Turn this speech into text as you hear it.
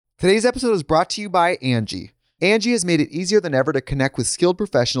Today's episode is brought to you by Angie. Angie has made it easier than ever to connect with skilled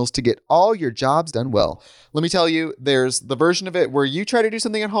professionals to get all your jobs done well. Let me tell you, there's the version of it where you try to do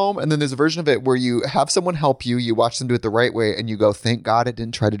something at home, and then there's a version of it where you have someone help you, you watch them do it the right way, and you go, thank God I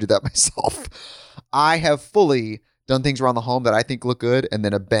didn't try to do that myself. I have fully done things around the home that I think look good, and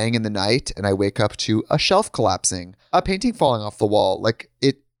then a bang in the night, and I wake up to a shelf collapsing, a painting falling off the wall.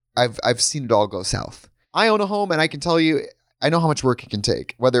 I've seen it all go south. I own a home, and I can tell you, I know how much work it can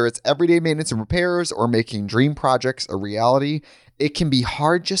take. Whether it's everyday maintenance and repairs or making dream projects a reality, it can be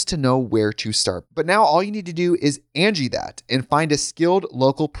hard just to know where to start. But now all you need to do is Angie that and find a skilled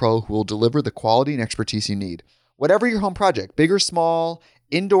local pro who will deliver the quality and expertise you need. Whatever your home project, big or small,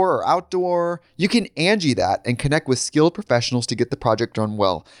 indoor or outdoor, you can Angie that and connect with skilled professionals to get the project done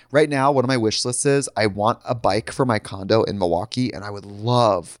well. Right now, one of my wish lists is I want a bike for my condo in Milwaukee, and I would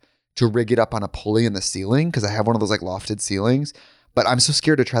love to rig it up on a pulley in the ceiling because I have one of those like lofted ceilings, but I'm so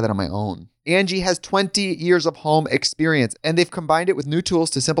scared to try that on my own. Angie has 20 years of home experience, and they've combined it with new tools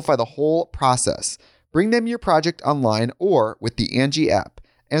to simplify the whole process. Bring them your project online or with the Angie app.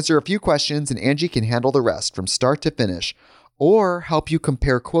 Answer a few questions and Angie can handle the rest from start to finish, or help you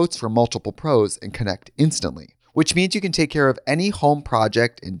compare quotes from multiple pros and connect instantly, which means you can take care of any home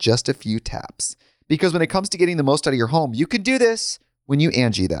project in just a few taps. Because when it comes to getting the most out of your home, you can do this when you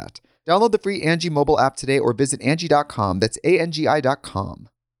Angie that. Download the free Angie mobile app today or visit Angie.com. That's ANGI.com.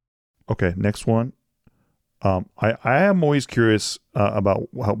 Okay, next one. I am always curious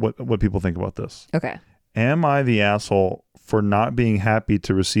about what people think about this. Okay. Am I the asshole for not being happy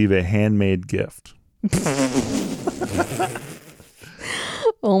to receive a handmade gift?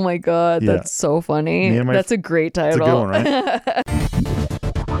 Oh my God, Yeah. that's so funny. That's a great title. It's a good one, right?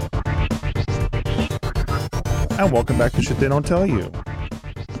 And welcome back to Shit They Don't Tell You.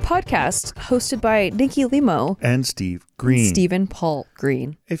 Podcast hosted by Nikki Limo And Steve Green. Stephen Paul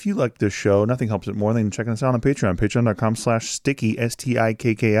Green. If you like this show, nothing helps it more than checking us out on Patreon. Patreon.com/sticky,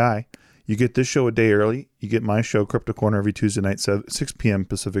 STIKKI. You get this show a day early. You get my show, Crypto Corner, every Tuesday night, 6 p.m.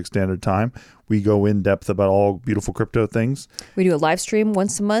 Pacific Standard Time. We go in depth about all beautiful crypto things. We do a live stream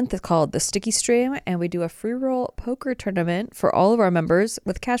once a month. It's called the Sticky Stream. And we do a free roll poker tournament for all of our members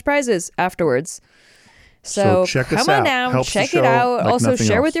with cash prizes afterwards. So check us come on out. down, Helps check the it show out. like Also nothing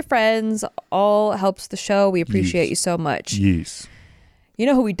share else. with your friends. All helps the show. We appreciate Yes. you so much. Yes. You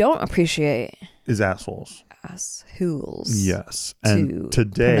know who we don't appreciate? Is assholes. Asshools. Yes. To And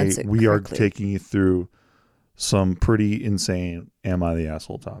today pronounce it we correctly. are taking you through some pretty insane Am I the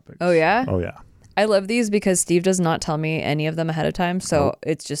Asshole topics. Oh, yeah? Oh, yeah. I love these because Steve does not tell me any of them ahead of time. So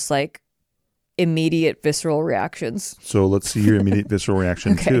it's just like immediate visceral reactions. So let's see your immediate visceral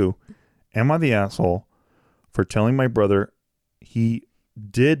reaction Okay. to Am I the asshole for telling my brother he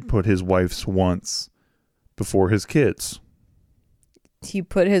did put his wife's once before his kids? He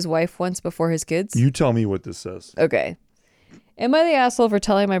put his wife once before his kids? You tell me what this says. Okay. Am I the asshole for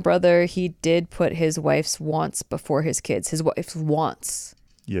telling my brother he did put his wife's wants before his kids? His wife's wants.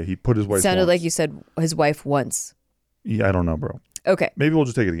 Yeah, he put his wife's Sounded once. like you said his wife once. Yeah, I don't know, bro. Okay. Maybe we'll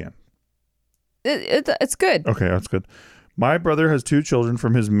just take it again. It's good. Okay, that's good. My brother has 2 children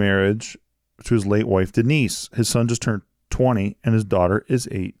from his marriage to his late wife, Denise. His son just turned 20 and his daughter is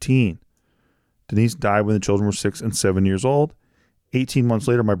 18. Denise died when the children were 6 and 7 years old. 18 months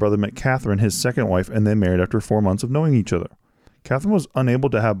later, my brother met Catherine, his second wife, and they married after 4 months of knowing each other. Catherine was unable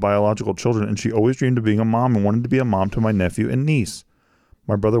to have biological children, and she always dreamed of being a mom and wanted to be a mom to my nephew and niece.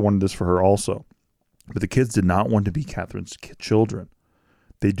 My brother wanted this for her also. But the kids did not want to be Catherine's children.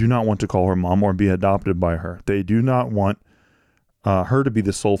 They do not want to call her mom or be adopted by her. They do not want her to be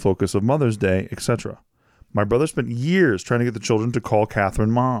the sole focus of Mother's Day, etc. My brother spent years trying to get the children to call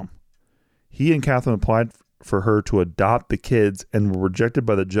Catherine mom. He and Catherine applied for her to adopt the kids and were rejected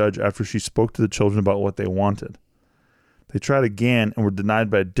by the judge after she spoke to the children about what they wanted. They tried again and were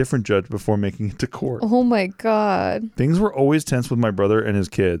denied by a different judge before making it to court. Oh my God. Things were always tense with my brother and his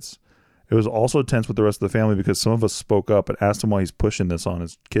kids. It was also tense with the rest of the family because some of us spoke up and asked him why he's pushing this on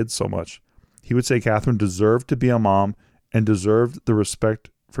his kids so much. He would say Catherine deserved to be a mom and deserved the respect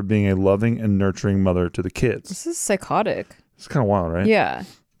for being a loving and nurturing mother to the kids. This is psychotic. It's kind of wild, right? Yeah.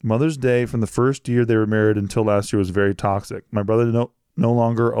 Mother's Day from the first year they were married until last year was very toxic. My brother no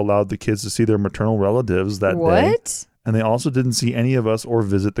longer allowed the kids to see their maternal relatives that day. What? And they also didn't see any of us or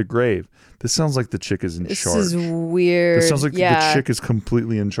visit the grave. This sounds like the chick is in charge. This is weird. This sounds like the chick is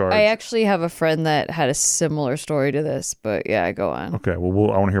completely in charge. I actually have a friend that had a similar story to this, but yeah, go on. Okay, well,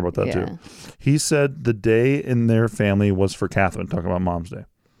 I want to hear about that too. He said the day in their family was for Catherine, talking about Mom's Day.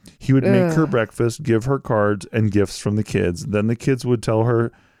 He would make her breakfast, give her cards and gifts from the kids. Then the kids would tell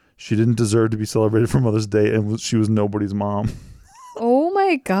her she didn't deserve to be celebrated for Mother's Day and she was nobody's mom. Oh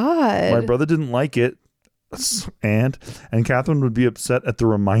my God. My brother didn't like it, and Catherine would be upset at the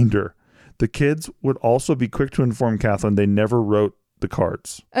reminder. The kids would also be quick to inform Catherine they never wrote the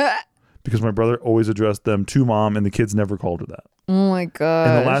cards because my brother always addressed them to mom, and the kids never called her that. Oh my God.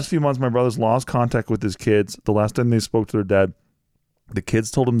 In the last few months, my brother's lost contact with his kids. The last time they spoke to their dad, the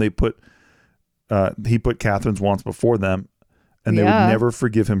kids told him he put Catherine's wants before them, and they would never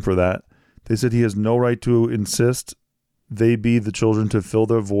forgive him for that. They said he has no right to insist they be the children to fill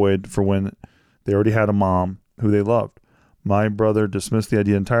their void for when they already had a mom who they loved. My brother dismissed the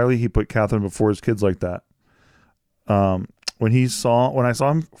idea entirely. He put Catherine before his kids like that. When I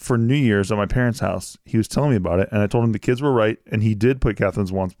saw him for New Year's at my parents' house, he was telling me about it, and I told him the kids were right, and he did put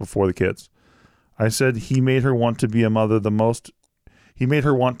Catherine's wants before the kids. I said he made her want to be a mother he made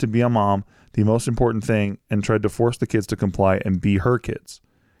her want to be a mom, the most important thing, and tried to force the kids to comply and be her kids.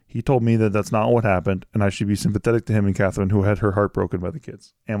 He told me that that's not what happened, and I should be sympathetic to him and Catherine, who had her heart broken by the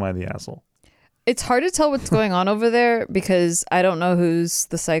kids. Am I the asshole? It's hard to tell what's going on over there because I don't know who's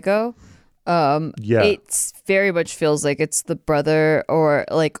the psycho. It very much feels like it's the brother, or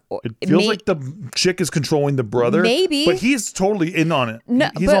like it feels like the chick is controlling the brother. Maybe, but he's totally in on it. No,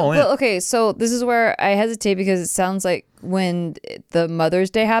 he's all in. But okay, so this is where I hesitate because it sounds like when the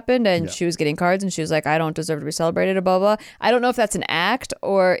Mother's Day happened and she was getting cards and she was like, I don't deserve to be celebrated, blah, blah, blah. I don't know if that's an act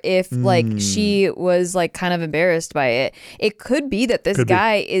or if like she was like kind of embarrassed by it. It could be that this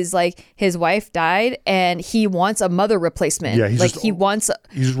guy is like, his wife died and he wants a mother replacement. Yeah, he's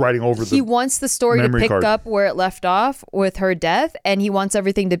just writing over he wants the story to pick up where it left off with her death, and he wants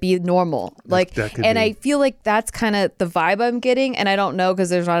everything to be normal. Like, and I feel like that's kind of the vibe I'm getting, and I don't know because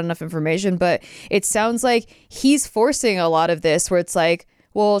there's not enough information, but it sounds like he's forcing a lot of this where it's like,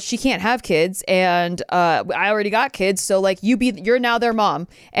 well, she can't have kids and I already got kids, so like you're now their mom,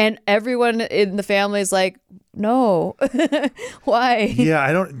 and everyone in the family is like, no. Why? Yeah,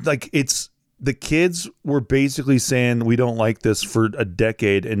 I don't like it's the kids were basically saying we don't like this for a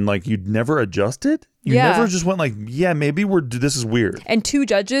decade, and like you'd never adjusted. You never just went like, yeah, maybe this is weird. And two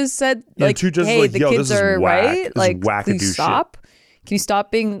judges said like, hey, the kids are right. Like, please stop. Can you stop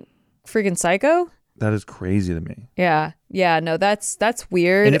being freaking psycho? That is crazy to me. Yeah. No, that's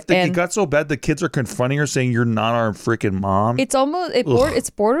weird. And if it got so bad, the kids are confronting her saying, you're not our freaking mom. It's almost, it's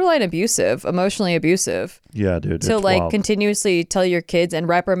borderline abusive, emotionally abusive. Yeah, dude. To like wild. Continuously tell your kids and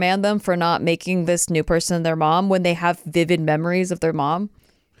reprimand them for not making this new person their mom when they have vivid memories of their mom.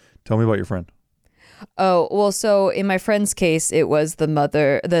 Tell me about your friend. Oh, well, so in my friend's case, it was the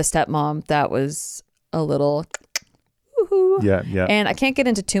stepmom that was a little... Yeah. And I can't get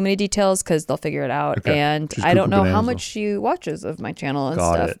into too many details because they'll figure it out. Okay. And I don't know how much she watches of my channel and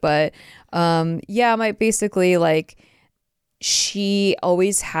stuff. But basically like she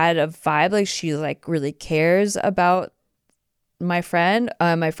always had a vibe like she like really cares about my friend.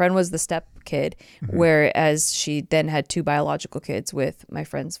 My friend was the step kid, whereas she then had two biological kids with my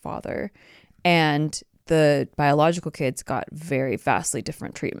friend's father. And the biological kids got very vastly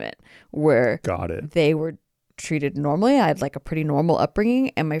different treatment where they were treated normally. I had like a pretty normal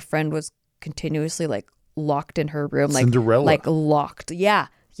upbringing, and my friend was continuously like locked in her room, like Cinderella, like locked. Yeah,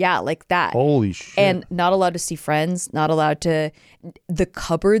 like that. Holy shit! And not allowed to see friends. Not allowed to. The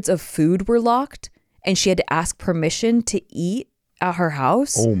cupboards of food were locked, and she had to ask permission to eat at her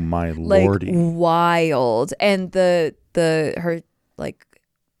house. Oh my lordy! Like wild. And her like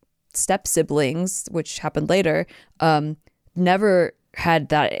step siblings, which happened later, never had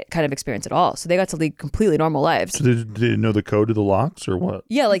that kind of experience at all, so they got to lead completely normal lives. So did they know the code to the locks or what?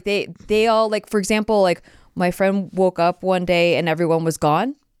 Yeah, like they all, like, for example, like my friend woke up one day and everyone was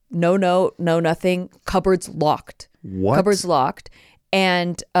gone. No note, no nothing. Cupboards locked. What? Cupboards locked.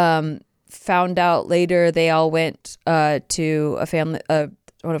 And found out later they all went to a family, one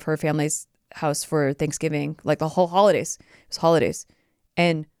of her family's house for Thanksgiving, like the whole holidays. It was holidays,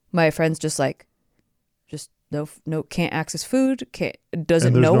 and my friend's just like, no, can't access food.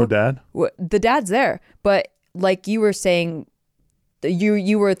 Doesn't know. No dad. The dad's there, but like you were saying,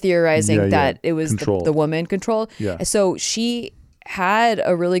 you were theorizing that it was the woman controlled. Yeah. So she had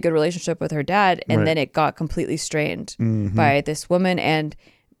a really good relationship with her dad, and then it got completely strained by this woman. And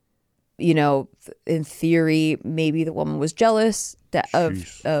you know, in theory, maybe the woman was jealous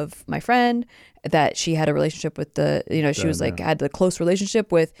of my friend, that she had a relationship with she was like had a close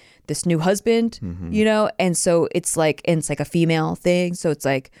relationship with this new husband, and so it's like a female thing. So it's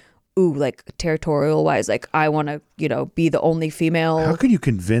like, ooh, like territorial wise, like I want to, be the only female. How can you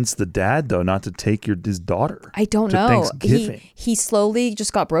convince the dad though not to take his daughter? I don't know. He slowly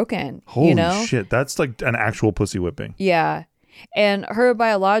just got broken. Holy shit, that's like an actual pussy whipping. Yeah. And her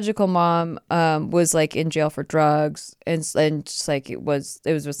biological mom was like in jail for drugs, and just like it was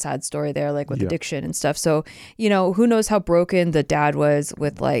a sad story there, like with addiction and stuff. So, you know, who knows how broken the dad was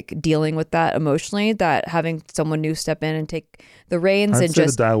with like dealing with that emotionally, that having someone new step in and take the reins. I'd and say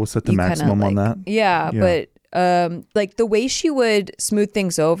just the dad was set the maximum like, on that. Yeah, but like the way she would smooth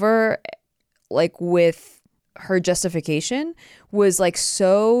things over, like with her justification, was like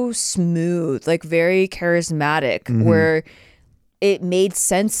so smooth, like very charismatic, where it made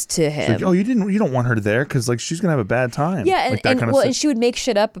sense to him. Like, oh, you don't want her there because like she's gonna have a bad time. Yeah, like, and she would make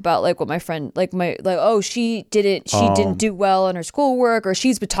shit up about like what my friend oh, she didn't do well on her schoolwork, or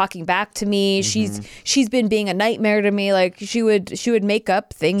she's been talking back to me. She's been being a nightmare to me. Like she would make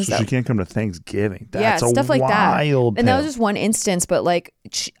up things. So she can't come to Thanksgiving. That's stuff like that. And that was just one instance, but like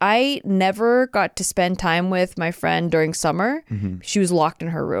I never got to spend time with my friend during summer. She was locked in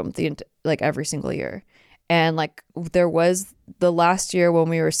her room like every single year. And like there was the last year when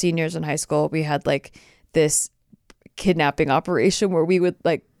we were seniors in high school, we had like this kidnapping operation where we would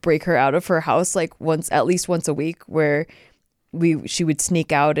like break her out of her house like at least once a week, where she would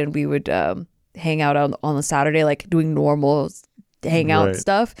sneak out and we would hang out on the Saturday, like doing normal hangout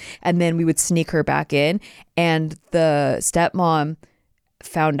stuff. And then we would sneak her back in, and the stepmom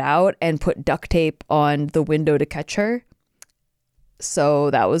found out and put duct tape on the window to catch her. So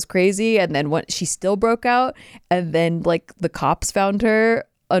that was crazy. And then she still broke out, and then like the cops found her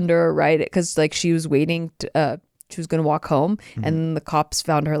under a ride because like she was waiting to, she was going to walk home, and the cops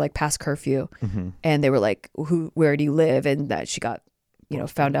found her like past curfew, and they were like, where do you live? And that she got,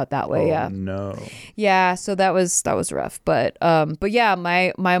 found out that way. No. Yeah. So that was rough. But yeah,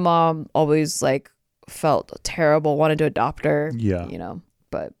 my mom always like felt terrible, wanted to adopt her. Yeah.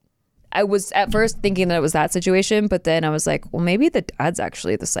 But I was at first thinking that it was that situation, but then I was like, well, maybe the dad's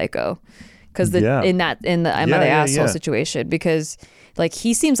actually the psycho, because in the I'm not the asshole situation, because like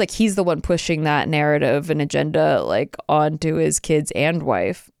he seems like he's the one pushing that narrative and agenda like onto his kids and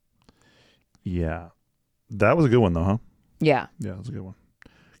wife. Yeah, that was a good one though, huh? Yeah, that was a good one.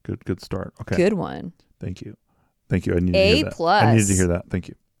 Good start. Okay, good one. Thank you. I needed to hear that. A+. I needed to hear that. Thank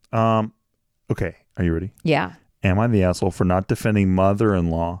you. Okay, are you ready? Yeah. Am I the asshole for not defending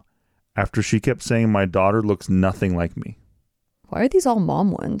mother-in-law after she kept saying my daughter looks nothing like me? Why are these all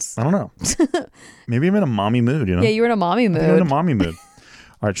mom ones? I don't know. Maybe I'm in a mommy mood, Yeah, you're in a mommy mood. I'm in a mommy mood.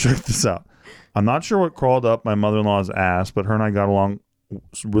 All right, check this out. I'm not sure what crawled up my mother-in-law's ass, but her and I got along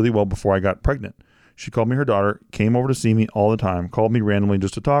really well before I got pregnant. She called me her daughter, came over to see me all the time, called me randomly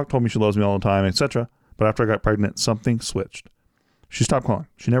just to talk, told me she loves me all the time, etc. But after I got pregnant, something switched. She stopped calling.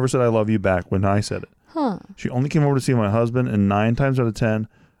 She never said I love you back when I said it. She only came over to see my husband, and 9 times out of 10,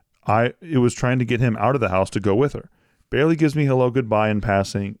 it was trying to get him out of the house to go with her. Barely gives me hello goodbye in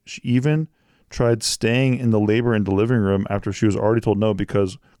passing. She even tried staying in the labor and delivery room after she was already told no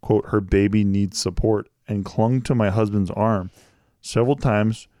because, quote, her baby needs support, and clung to my husband's arm several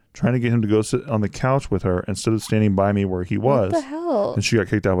times, trying to get him to go sit on the couch with her instead of standing by me where he was. What the hell? And she got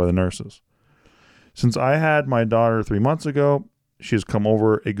kicked out by the nurses. Since I had my daughter 3 months ago, she has come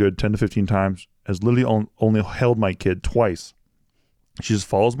over a good 10 to 15 times, has literally only held my kid twice. She just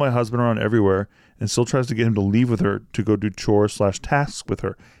follows my husband around everywhere and still tries to get him to leave with her to go do chores/tasks with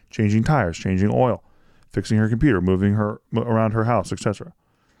her, changing tires, changing oil, fixing her computer, moving her around her house, etc.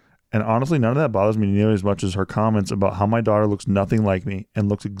 And honestly, none of that bothers me nearly as much as her comments about how my daughter looks nothing like me and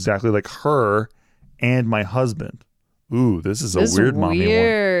looks exactly like her and my husband. Ooh, this is a weird mommy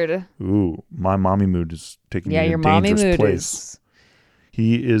one. Ooh, my mommy mood is taking me to a dangerous place.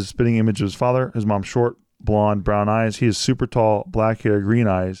 He is spitting image of his father. His mom's short, blonde, brown eyes. He is super tall, black hair, green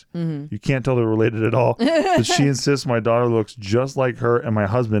eyes. You can't tell they're related at all. But she insists my daughter looks just like her and my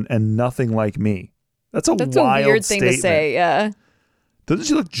husband and nothing like me. That's a weird thing to say, yeah. Doesn't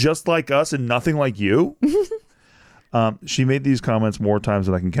she look just like us and nothing like you? She made these comments more times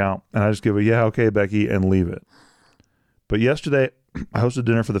than I can count. And I just give a, yeah, okay, Becky, and leave it. But yesterday, I hosted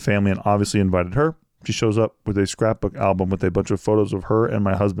dinner for the family and obviously invited her. She shows up with a scrapbook album with a bunch of photos of her and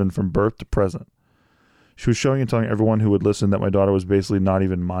my husband from birth to present. She was showing and telling everyone who would listen that my daughter was basically not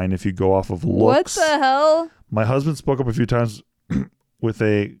even mine if you go off of looks. What the hell? My husband spoke up a few times with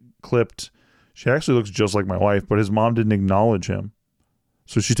a clipped, she actually looks just like my wife, but his mom didn't acknowledge him.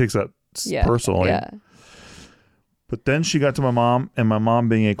 So she takes that personally. Yeah. But then she got to my mom, and my mom,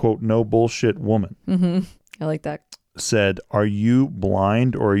 being a, quote, no bullshit woman. I like that. Said, are you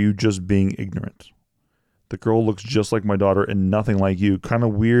blind or are you just being ignorant? The girl looks just like my daughter and nothing like you. Kind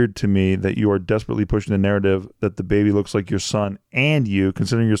of weird to me that you are desperately pushing the narrative that the baby looks like your son and you,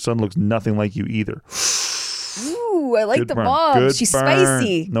 considering your son looks nothing like you either. Ooh, Ooh, I like the mom. Good She's burn.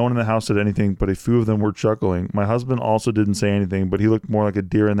 spicy. No one in the house said anything, but a few of them were chuckling. My husband also didn't say anything, but he looked more like a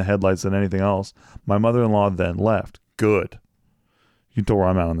deer in the headlights than anything else. My mother-in-law then left. Good. You can tell where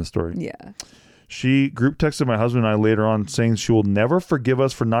I'm at on this story. Yeah. She group texted my husband and I later on saying she will never forgive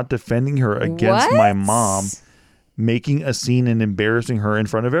us for not defending her against my mom, making a scene and embarrassing her in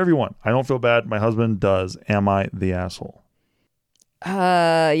front of everyone. I don't feel bad. My husband does. Am I the asshole?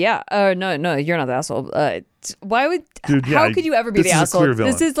 Yeah. No, you're not the asshole. Why would? Dude, how could you ever be the asshole?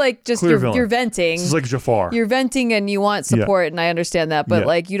 This is like just you're venting. This is like Jafar. You're venting and you want support, and I understand that, but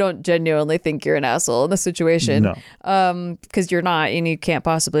like you don't genuinely think you're an asshole in this situation. No. Because you're not, and you can't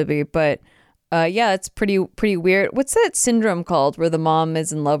possibly be. But yeah, it's pretty weird. What's that syndrome called where the mom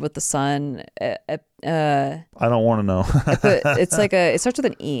is in love with the son? I don't want to know. It's like it starts with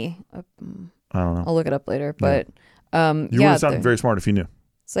an E. I don't know. I'll look it up later. But you would sound very smart if you knew.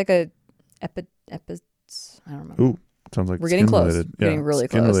 It's like a I don't know. Ooh, sounds like we're getting close. Related. We're getting really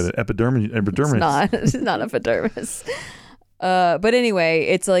close. Related. Epidermis. It's not epidermis. But anyway,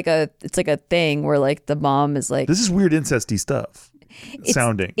 it's like a thing where like the mom is like, this is weird incesty stuff.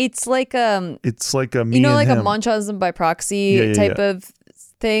 Sounding. It's like a me, you know, like him. a Munchausen by proxy type of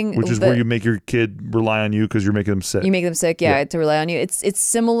thing, which is where you make your kid rely on you because you're making them sick. You make them sick, to rely on you. It's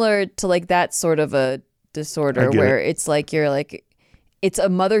similar to like that sort of a disorder where it's like you're like, it's a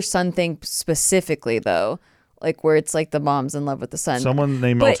mother-son thing specifically though, like where it's like the mom's in love with the son. Someone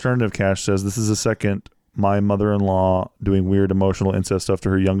named Alternative Cash says this is the second my mother-in-law doing weird emotional incest stuff to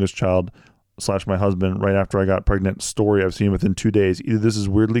her youngest child / my husband right after I got pregnant story I've seen within 2 days. Either this is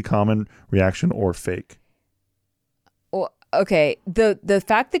weirdly common reaction or fake. Well, okay. The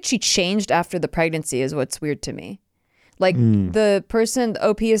fact that she changed after the pregnancy is what's weird to me. Like the person, the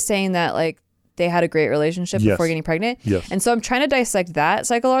OP is saying that like they had a great relationship before getting pregnant. Yes. And so I'm trying to dissect that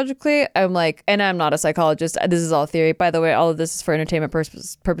psychologically. I'm like, and I'm not a psychologist. This is all theory. By the way, all of this is for entertainment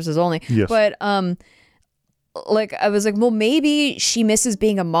purposes only. Yes. But like I was like, well, maybe she misses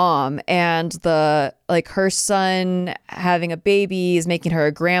being a mom, and the like her son having a baby is making her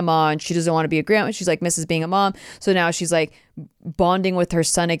a grandma, and she doesn't want to be a grandma. She's like misses being a mom, so now she's like bonding with her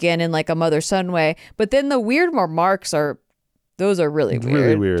son again in like a mother-son way. But then the weird remarks are really weird.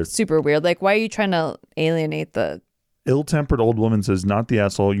 Really weird. Super weird. Like, why are you trying to alienate the ill-tempered old woman says, not the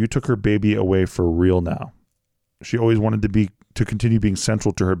asshole. You took her baby away for real now. She always wanted to continue being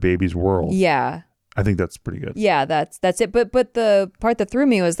central to her baby's world. Yeah. I think that's pretty good. Yeah, that's it. But the part that threw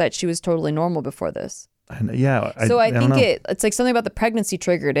me was that she was totally normal before this. And yeah. So I think it's like something about the pregnancy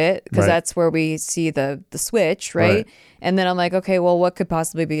triggered it, because that's where we see the switch, right? And then I'm like, okay, well, what could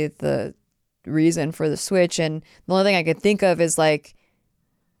possibly be the reason for the switch? And the only thing I could think of is like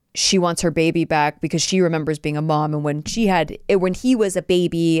she wants her baby back because she remembers being a mom, and when he was a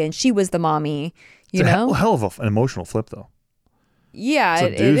baby and she was the mommy, you know? Hell of an emotional flip though. Yeah,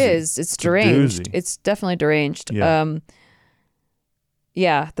 it is. It's deranged. It's definitely deranged. Yeah,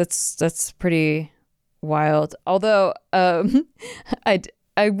 that's pretty wild. Although I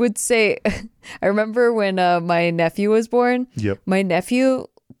would say I remember when my nephew was born. Yep. My nephew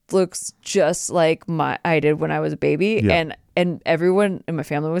looks just like I did when I was a baby, and everyone in my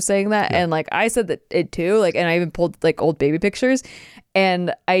family was saying that, and like I said that it too, like, and I even pulled like old baby pictures,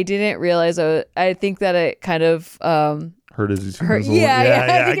 and I didn't realize I think that it kind of hurt his I think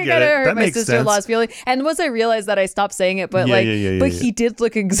it kind of hurt my sister-in-law's feeling. And once I realized that, I stopped saying it. But he did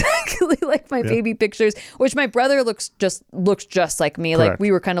look exactly like my baby pictures, which my brother looks just like me. Correct. Like we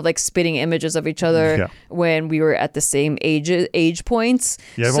were kind of like spitting images of each other when we were at the same age points.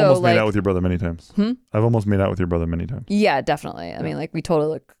 Yeah, I've almost made out with your brother many times. I've almost made out with your brother many times. Yeah, definitely. I mean, like we totally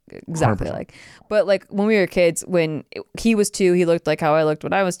look exactly 100%. Like, but like when we were kids, when he was 2, he looked like how I looked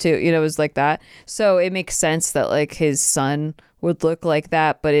when I was 2, you know, it was like that. So it makes sense that like his son would look like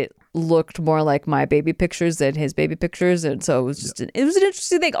that, but it looked more like my baby pictures than his baby pictures. And so it was just it was an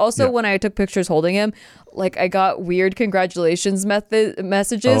interesting thing. Also, when I took pictures holding him, like I got weird congratulations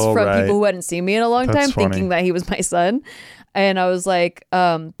messages from people who hadn't seen me in a long time, thinking that he was my son. And I was like,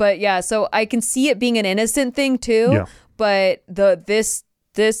 but yeah, so I can see it being an innocent thing too, but this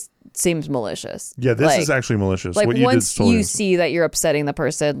seems malicious. Yeah, this is actually malicious. Like what once you see that you're upsetting the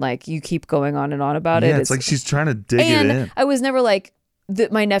person, like you keep going on and on about it. Yeah, it's like she's trying to dig it in. I was never like,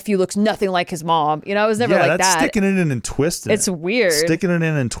 my nephew looks nothing like his mom. You know, I was never like that. Sticking it in and twisting it's weird. Sticking it in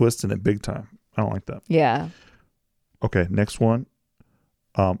and twisting it big time. I don't like that. Yeah. Okay, next one.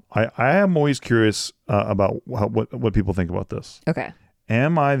 I am always curious about what people think about this. Okay.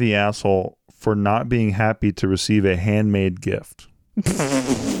 Am I the asshole for not being happy to receive a handmade gift?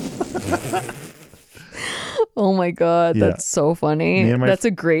 Oh my God, that's so funny. That's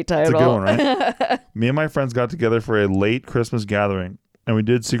a great title. That's a good one, right? Me and my friends got together for a late Christmas gathering, and we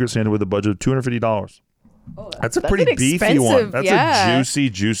did Secret Santa with a budget of $250. Oh, that's a pretty beefy one. That's a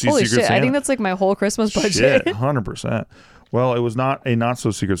juicy Holy Secret shit, Santa. I think that's like my whole Christmas budget. Shit, 100%. Well, it was not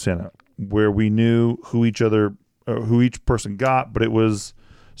so Secret Santa where we knew who each person got, but it was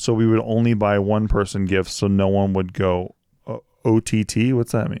so we would only buy one person gifts, so no one would go OTT.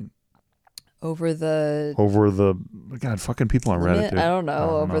 What's that mean? Over the God, fucking people on Reddit, dude. I don't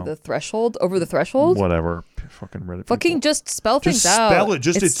know. The threshold? Over the threshold? Whatever. Fucking Reddit Fucking people. Just spell things out. Just spell it.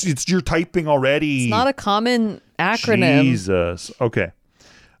 Just it's you're typing already. It's not a common acronym. Jesus. Okay.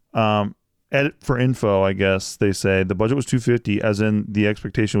 Edit for info, I guess they say the budget was $250, as in the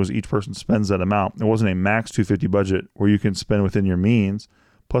expectation was each person spends that amount. It wasn't a max $250 budget where you can spend within your means.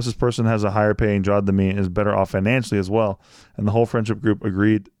 Plus, this person has a higher paying job than me and is better off financially as well. And the whole friendship group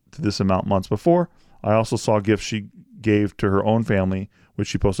agreed to this amount months before. I also saw gifts she gave to her own family, which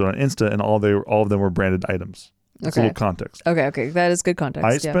she posted on Insta, and all of them were branded items. That's a little context. Okay. That is good context.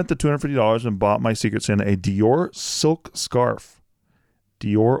 I spent the $250 and bought my Secret Santa a Dior silk scarf.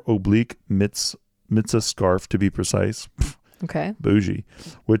 Dior Mitza scarf, to be precise. Okay. Bougie.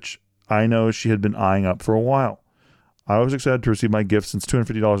 Which I know she had been eyeing up for a while. I was excited to receive my gift since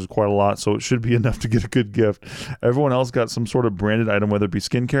 $250 is quite a lot, so it should be enough to get a good gift. Everyone else got some sort of branded item, whether it be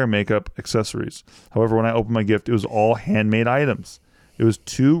skincare, makeup, accessories. However, when I opened my gift, it was all handmade items. It was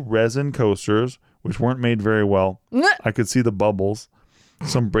 2 resin coasters, which weren't made very well. I could see the bubbles.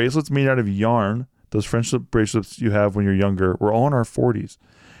 Some bracelets made out of yarn. Those friendship bracelets you have when you're younger. We're all in our 40s.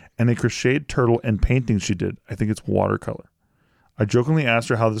 And a crocheted turtle and paintings she did. I think it's watercolor. I jokingly asked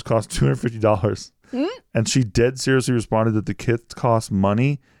her how this cost $250. And she dead seriously responded that the kits cost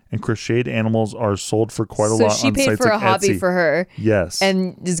money and crocheted animals are sold for quite a lot on sites like Etsy. So she paid for a hobby for her. Yes.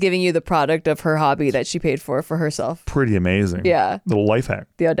 And is giving you the product of her hobby that she paid for herself. Pretty amazing. Yeah. Little life hack.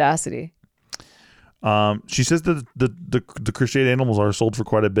 The audacity. She says that the crocheted animals are sold for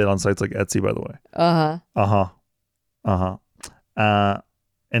quite a bit on sites like Etsy, by the way.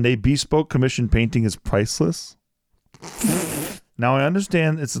 And a bespoke commission painting is priceless. Now, I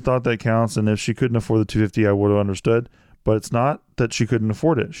understand it's the thought that counts, and if she couldn't afford the $250, I would have understood. But it's not that she couldn't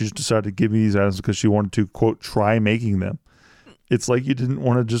afford it. She just decided to give me these items because she wanted to, quote, try making them. It's like you didn't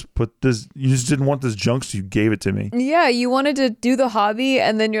want to just put this, you just didn't want this junk, so you gave it to me. Yeah, you wanted to do the hobby,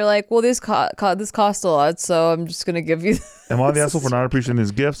 and then you're like, well, this cost a lot, so I'm just going to give you this. Am I the asshole for not appreciating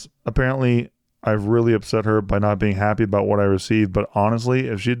these gifts? Apparently, I've really upset her by not being happy about what I received. But honestly,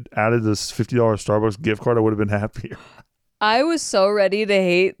 if she'd added this $50 Starbucks gift card, I would have been happier. I was so ready to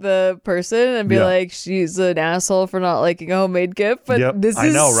hate the person and be like, she's an asshole for not liking a homemade gift. But this is... I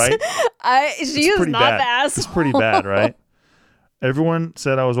know, right? She is not the asshole. It's pretty bad, right? Everyone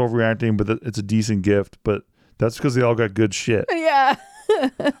said I was overreacting, but it's a decent gift. But that's because they all got good shit. Yeah.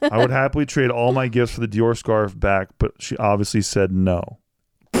 I would happily trade all my gifts for the Dior scarf back, but she obviously said no.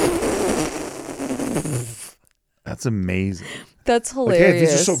 That's amazing. That's hilarious. Okay,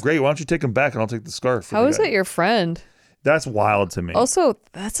 these are so great. Why don't you take them back and I'll take the scarf? How is it your friend? That's wild to me. Also,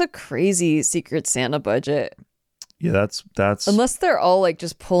 that's a crazy Secret Santa budget. Yeah, that's unless they're all like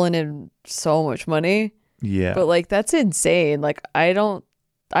just pulling in so much money. Yeah. But like that's insane. Like I've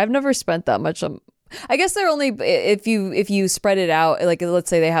never spent that much I guess they're only if you spread it out, like let's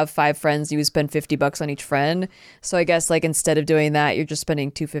say they have 5 friends, you would spend $50 on each friend. So I guess like instead of doing that, you're just spending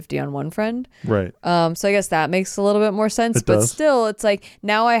 $250 on one friend. Right. So I guess that makes a little bit more sense. But still, it's like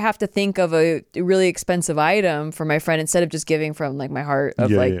now I have to think of a really expensive item for my friend instead of just giving from like my heart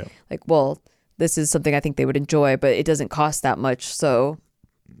of like well, this is something I think they would enjoy, but it doesn't cost that much. So,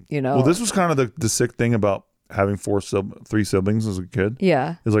 you know. Well, this was kind of the sick thing about having 3 siblings as a kid.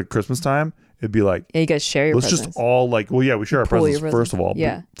 Yeah. It was like Christmas time. It'd be like, yeah, you guys share your let's presents. Just all like, well, yeah, we share our presents first of all,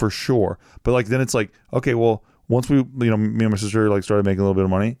 yeah, for sure. But like, then it's like, okay, well, once me and my sister like started making a little bit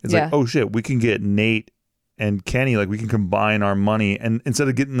of money, it's like, oh shit, we can get Nate and Kenny, like we can combine our money, and instead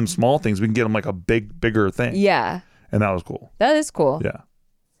of getting them small things, we can get them like a bigger thing. Yeah. And that was cool. That is cool. Yeah.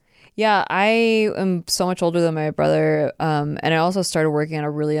 Yeah, I am so much older than my brother, and I also started working at a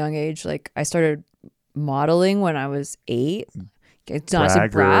really young age. Like I started modeling when I was 8. It's not to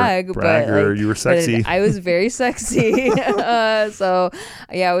brag, but like, you were sexy. I was very sexy. So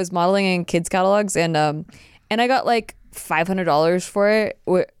yeah, I was modeling in kids catalogs, and I got like $500 for it,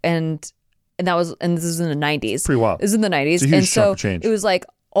 and this is in the 90s. Pretty wild. This is in the 90s, it's a huge and so chunk of change. It was like,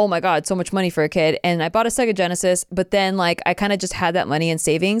 oh my god, so much money for a kid. And I bought a Sega Genesis, but then like I kind of just had that money in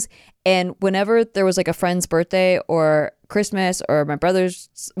savings, and whenever there was like a friend's birthday or Christmas or my brother's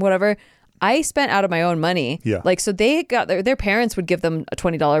whatever, I spent out of my own money. Yeah. Like, so they got their parents would give them a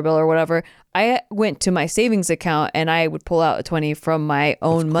 $20 bill or whatever. I went to my savings account and I would pull out a 20 from my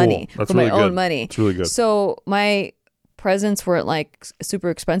own money. That's from really my good. own money. It's really good. So my presents weren't like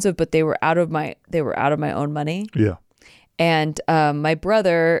super expensive, but they were out of my own money. Yeah. And my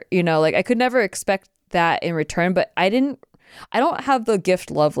brother, you know, like I could never expect that in return, but I don't have the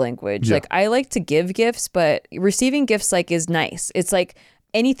gift love language. Yeah. Like I like to give gifts, but receiving gifts like is nice. It's like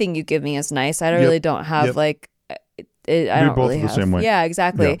anything you give me is nice. I really don't have like I don't both really the have. same way. Yeah,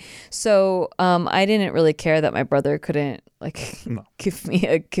 exactly. Yeah. So I didn't really care that my brother couldn't like give me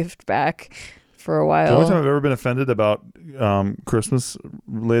a gift back for a while. The only time I've ever been offended about Christmas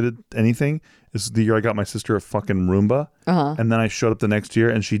related anything is the year I got my sister a fucking Roomba, and then I showed up the next year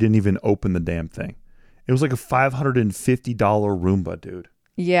and she didn't even open the damn thing. It was like a $550 Roomba, dude.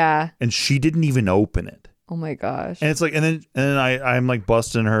 Yeah. And she didn't even open it. Oh my gosh. And it's like, and then I'm like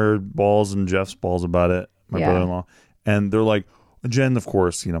busting her balls and Jeff's balls about it, my brother-in-law, and they're like, Jen, of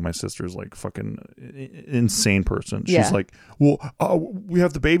course, you know, my sister's like fucking insane person. She's like, well, we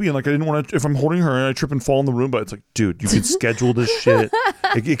have the baby, and like I didn't want to. If I'm holding her and I trip and fall in the Roomba, it's like, dude, you can schedule this shit.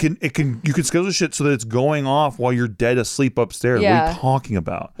 You can schedule this shit so that it's going off while you're dead asleep upstairs. Yeah. What are you talking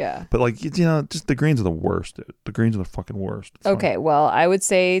about? Yeah. But like, you know, just the greens are the worst, dude. The greens are the fucking worst. Okay, well, I would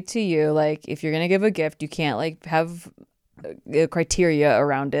say to you, like, if you're gonna give a gift, you can't like have a criteria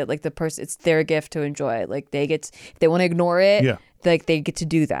around it. Like the person, it's their gift to enjoy. Like if they want to ignore it. Yeah. Like they get to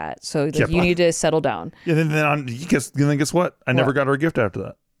do that, so like, you need to settle down. Yeah, then guess what? I never got her a gift after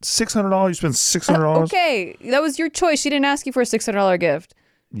that. $600. You spent $600. Okay, that was your choice. She didn't ask you for a $600 gift.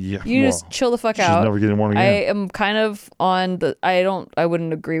 Yeah, you just chill the fuck she's out. Never getting one again. I am kind of on the. I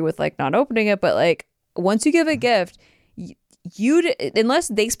wouldn't agree with like not opening it, but like once you give a gift, you unless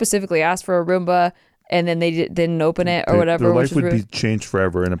they specifically asked for a Roomba. And then they didn't open it or whatever. Their life would be changed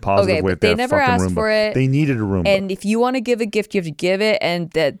forever in a positive way. But they never asked Roomba. for it. They needed a Roomba. And if you want to give a gift, you have to give it,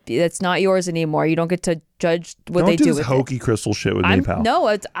 and that's not yours anymore. You don't get to judge what they do with it. Don't do this hokey crystal shit with me, pal. No,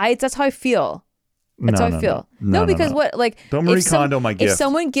 that's how I feel. That's how I feel. No, because what like don't Marie Kondo my gift. If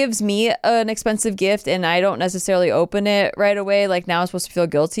someone gives me an expensive gift and I don't necessarily open it right away, like now I'm supposed to feel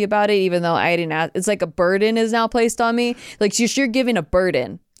guilty about it, even though I didn't ask. It's like a burden is now placed on me. Like you're giving a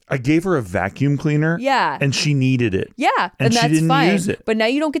burden. I gave her a vacuum cleaner. Yeah. And she needed it. Yeah. And that's she didn't fine. use it. But now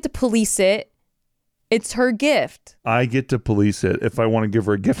you don't get to police it. It's her gift. I get to police it. If I want to give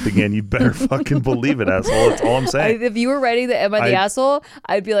her a gift again, you better fucking believe it, asshole. That's all I'm saying. If you were writing the Am I the asshole,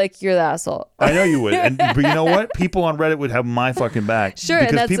 I'd be like, you're the asshole. I know you would. But you know what? People on Reddit would have my fucking back. Sure.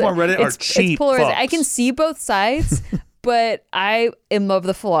 Because people on Reddit are cheap fucks. I can see both sides. But I am of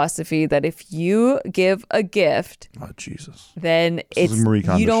the philosophy that if you give a gift, then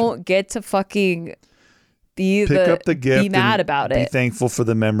you don't get to fucking pick up the gift, be mad about it. Be thankful for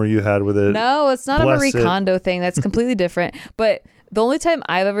the memory you had with it. No, it's not a Marie Kondo thing. That's completely different. But the only time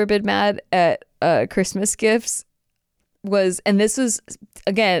I've ever been mad at Christmas gifts was, and this was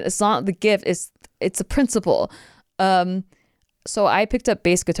again, it's not the gift; it's a principle. So I picked up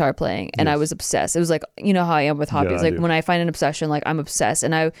bass guitar playing and I was obsessed. It was like, you know how I am with hobbies. Like when I find an obsession, like I'm obsessed.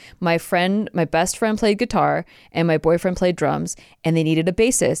 And my best friend played guitar and my boyfriend played drums and they needed a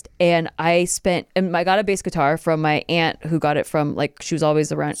bassist. And I got a bass guitar from my aunt who got it from like, she was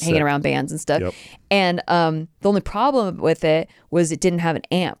always hanging around bands and stuff. Yep. And the only problem with it was it didn't have an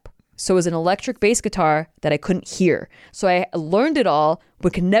amp. So it was an electric bass guitar that I couldn't hear. So I learned it all,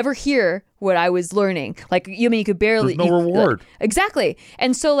 but could never hear what I was learning. Like, you could barely. There's no reward. Exactly.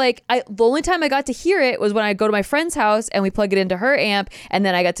 And so like, the only time I got to hear it was when I go to my friend's house and we plug it into her amp, and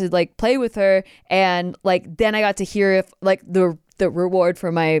then I got to like play with her, and like then I got to hear if like the reward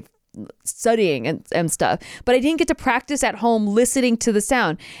for my studying and stuff. But I didn't get to practice at home listening to the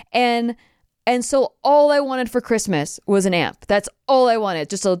sound. And so all I wanted for Christmas was an amp. That's all I wanted.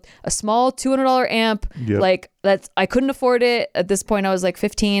 Just a small $200 amp. Yep. Like I couldn't afford it. At this point, I was like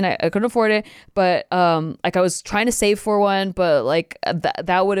 15. I couldn't afford it. But like I was trying to save for one. But like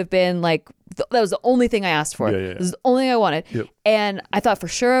that would have been like, that was the only thing I asked for. Yeah. This is the only thing I wanted. Yep. And I thought for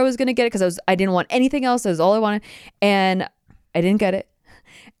sure I was going to get it because I didn't want anything else. That was all I wanted. And I didn't get it.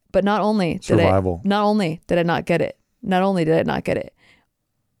 But not only did I not get it,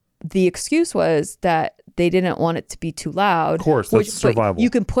 the excuse was that they didn't want it to be too loud. Of course, that's survival. You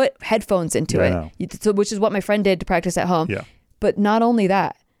can put headphones into it, which is what my friend did to practice at home. Yeah. But not only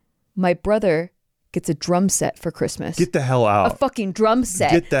that, my brother gets a drum set for Christmas. Get the hell out. A fucking drum set.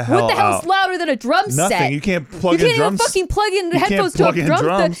 Get the hell out. What the hell's louder than a drum set? Nothing. You can't plug in drums. You can't even fucking plug in headphones to a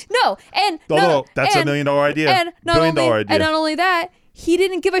drum set. No. That's $1 million idea. And not only that, he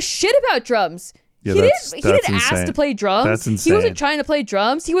didn't give a shit about drums. Yeah, he that's didn't insane. ask to play drums. That's insane. He wasn't trying to play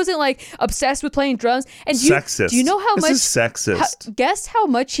drums. He wasn't like obsessed with playing drums. And sexist. Do you know how much? This is sexist. Guess how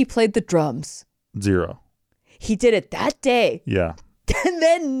much he played the drums? 0. He did it that day. Yeah. And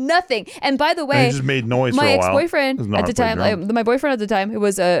then nothing. And by the way, and he just made noise for a while. My ex-boyfriend at the time, my boyfriend at the time, who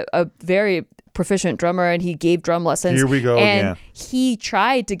was a very proficient drummer, and he gave drum lessons. Here we go and again. He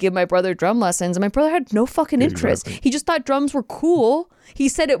tried to give my brother drum lessons, and my brother had no fucking interest. He just thought drums were cool. He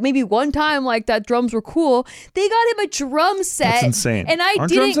said it maybe one time like that drums were cool. They got him a drum set. That's insane. And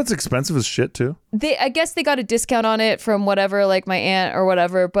Aren't drums that's expensive as shit too? I guess they got a discount on it from whatever, like my aunt or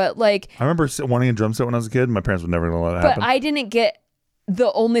whatever. But like, I remember wanting a drum set when I was a kid. My parents would never let it happen. But I didn't get.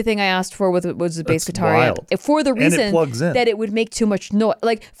 The only thing I asked for was a bass guitar amp, for the reason that it would make too much noise.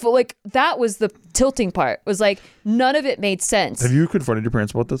 That was the tilting part. Was like none of it made sense. Have you confronted your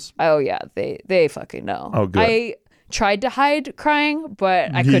parents about this? Oh yeah, they fucking know. Oh good. I tried to hide crying,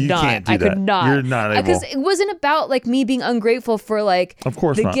 but I could not. Can't do that. Could not. You're not able. Because it wasn't about like me being ungrateful for like of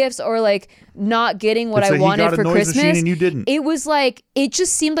course the not. Gifts or like not getting what I wanted for Christmas. Machine and you didn't. It was like it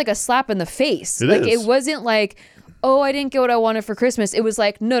just seemed like a slap in the face. It wasn't like, oh, I didn't get what I wanted for Christmas. It was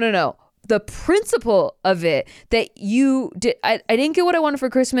like, no. The principle of it that you did, I didn't get what I wanted for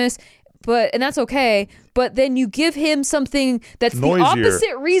Christmas, and that's okay. But then you give him something that's noisier. The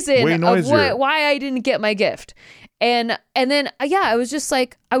opposite reason of why I didn't get my gift. And then, I was just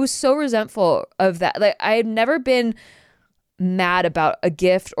like, I was so resentful of that. Like, I had never been mad about a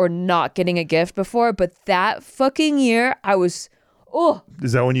gift or not getting a gift before, but that fucking year, I was,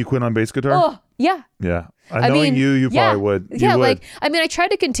 Is that when you quit on bass guitar? Oh, yeah. Yeah. Knowing you probably would. Yeah, like, I mean, I tried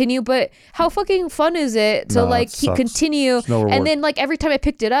to continue, but how fucking fun is it to continue? No and then, like, every time I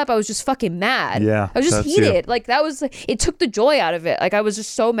picked it up, I was just fucking mad. Yeah. I was just heated. Like, it took the joy out of it. Like, I was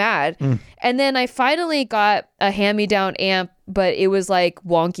just so mad. And then I finally got a hand-me-down amp, but it was, like,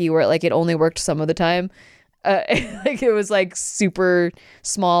 wonky where, like, it only worked some of the time. Like, it was, like, super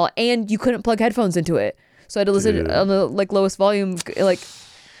small, and you couldn't plug headphones into it. So I had to listen on the, like, lowest volume, like...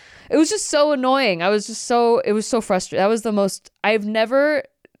 It was just so annoying. It was so frustrating. That was the most, I've never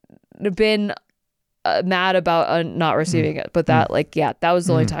been mad about not receiving it. But that, that was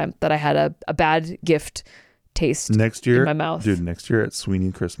the only time that I had a bad gift taste next year, in my mouth. Dude, next year at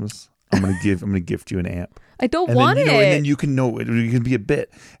Sweeney Christmas, I'm gonna gift you an amp. I don't want it. And then you can know it can be a bit.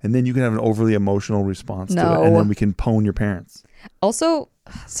 And then you can have an overly emotional response to it. And then we can pwn your parents. Also,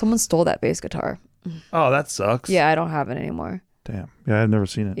 someone stole that bass guitar. Oh, that sucks. Yeah, I don't have it anymore. Damn. Yeah, I've never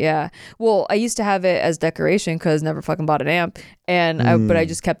seen it. Yeah. Well, I used to have it as decoration because never fucking bought an amp. But I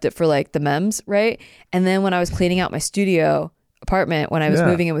just kept it for like the memes, right? And then when I was cleaning out my studio apartment when I was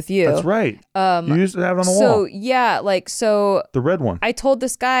moving in with you. That's right. You used to have it on the wall. So yeah, the red one. I told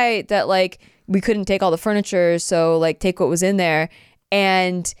this guy that like we couldn't take all the furniture, so like take what was in there.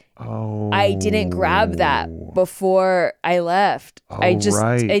 And I didn't grab that before I left. I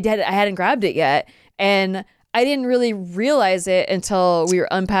hadn't grabbed it yet. And I didn't really realize it until we were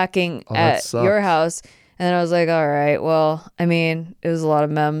unpacking at your house. And then I was like, all right, well, I mean, it was a lot of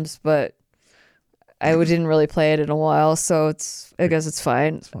memes, but I didn't really play it in a while. So I guess it's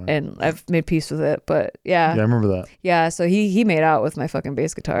fine. And I've made peace with it. But yeah. Yeah, I remember that. Yeah. So he made out with my fucking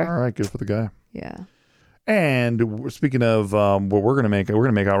bass guitar. All right. Good for the guy. Yeah. And speaking of what we're going to make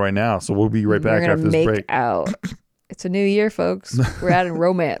out right now. So we'll be right back after this break. Out. It's a new year, folks. We're adding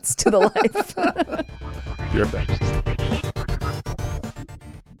romance to the life. Be right back.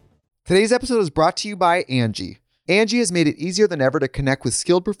 Today's episode is brought to you by Angie. Angie has made it easier than ever to connect with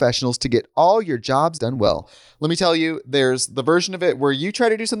skilled professionals to get all your jobs done well. Let me tell you, there's the version of it where you try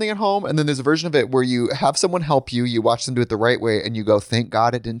to do something at home, and then there's a version of it where you have someone help you, you watch them do it the right way, and you go, thank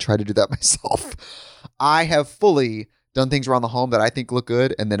God I didn't try to do that myself. I have fully done things around the home that I think look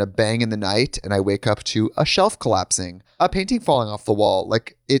good, and then a bang in the night, and I wake up to a shelf collapsing, a painting falling off the wall.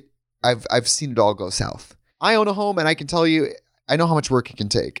 I've seen it all go south. I own a home, and I can tell you, I know how much work it can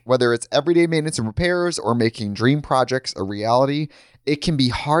take. Whether it's everyday maintenance and repairs or making dream projects a reality, it can be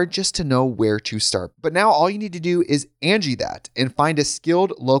hard just to know where to start. But now all you need to do is Angie that and find a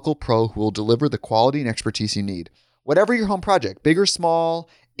skilled local pro who will deliver the quality and expertise you need. Whatever your home project, big or small,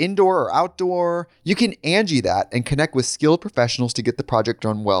 indoor or outdoor, you can Angie that and connect with skilled professionals to get the project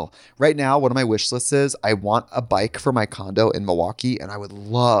done well. Right now, one of my wish lists is I want a bike for my condo in Milwaukee, and I would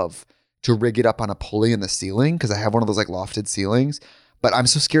love to rig it up on a pulley in the ceiling because I have one of those like lofted ceilings, but I'm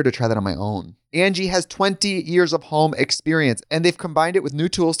so scared to try that on my own. Angie has 20 years of home experience, and they've combined it with new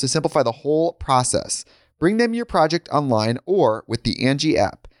tools to simplify the whole process. Bring them your project online or with the Angie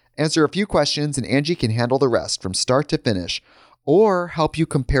app. Answer a few questions and Angie can handle the rest from start to finish, or help you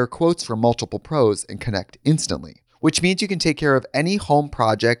compare quotes from multiple pros and connect instantly. which means you can take care of any home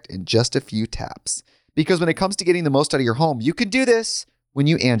project in just a few taps. Because when it comes to getting the most out of your home, you can do this when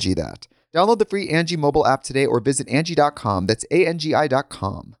you Angie that. Download the free Angie mobile app today or visit Angie.com. That's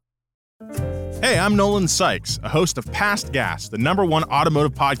ANGI.com. Hey, I'm Nolan Sykes, a host of Past Gas, the #1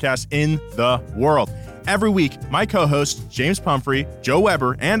 automotive podcast in the world. Every week, my co-hosts, James Pumphrey, Joe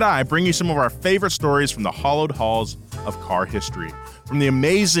Weber, and I bring you some of our favorite stories from the hollowed halls of car history. From the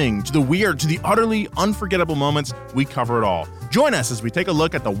amazing to the weird to the utterly unforgettable moments, we cover it all. Join us as we take a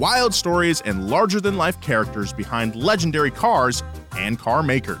look at the wild stories and larger-than-life characters behind legendary cars and car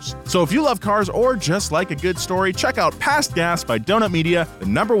makers. So if you love cars or just like a good story, check out Past Gas by Donut Media, the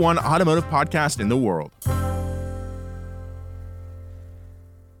 #1 automotive podcast in the world.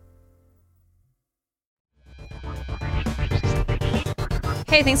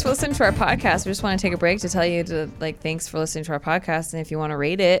 Hey, thanks for listening to our podcast. We just want to take a break to tell you thanks for listening to our podcast. And if you want to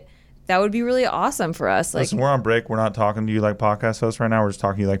rate it, that would be really awesome for us. Listen, we're on break. We're not talking to you like podcast hosts right now. We're just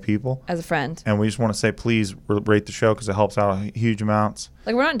talking to you like people. As a friend. And we just want to say, please rate the show because it helps out huge amounts.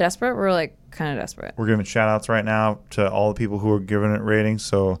 Like, we're not desperate. We're kind of desperate. We're giving shout outs right now to all the people who are giving it ratings.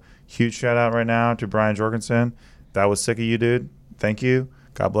 So huge shout out right now to Brian Jorgensen. That was sick of you, dude. Thank you.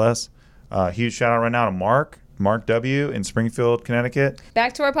 God bless. Huge shout out right now to Mark W. in Springfield, Connecticut.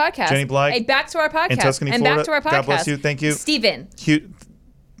 Back to our podcast. Jenny Blythe. Hey, back to our podcast. In Tuscany, and Florida. Back to our podcast. God bless you. Thank you. Steven.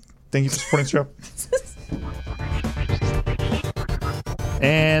 Thank you for supporting the show.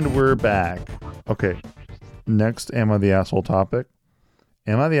 And we're back. Okay. Next, am I the asshole topic?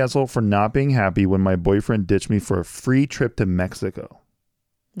 Am I the asshole for not being happy when my boyfriend ditched me for a free trip to Mexico?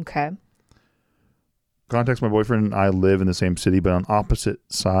 Okay. Context, my boyfriend and I live in the same city, but on opposite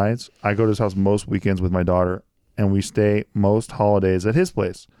sides. I go to his house most weekends with my daughter, and we stay most holidays at his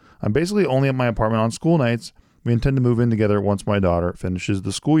place. I'm basically only at my apartment on school nights. We intend to move in together once my daughter finishes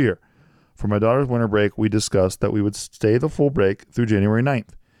the school year. For my daughter's winter break, we discussed that we would stay the full break through January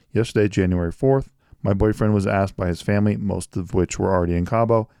 9th. Yesterday, January 4th, my boyfriend was asked by his family, most of which were already in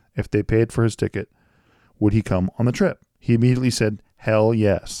Cabo, if they paid for his ticket, would he come on the trip? He immediately said, hell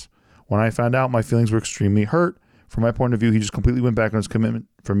yes. When I found out, my feelings were extremely hurt. From my point of view, he just completely went back on his commitment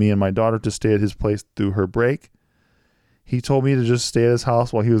for me and my daughter to stay at his place through her break. He told me to just stay at his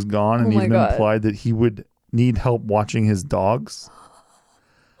house while he was gone, and even implied that he would need help watching his dogs.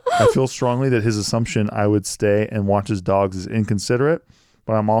 I feel strongly that his assumption I would stay and watch his dogs is inconsiderate,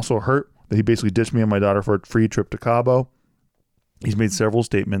 but I'm also hurt that he basically ditched me and my daughter for a free trip to Cabo. He's made several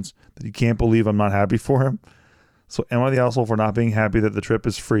statements that he can't believe I'm not happy for him. So am I the asshole for not being happy that the trip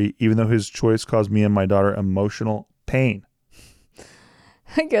is free, even though his choice caused me and my daughter emotional pain?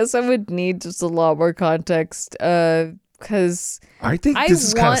 I guess I would need just a lot more context because I think this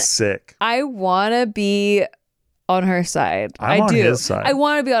is kind of sick. I want to be on her side. I'm on his side. I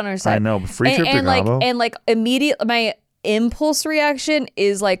want to be on her side. I know, but free trip to Cabo. And immediate, my impulse reaction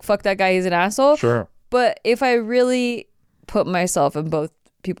is fuck that guy, he's an asshole. Sure. But if I really put myself in both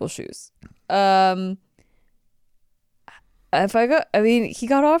people's shoes, he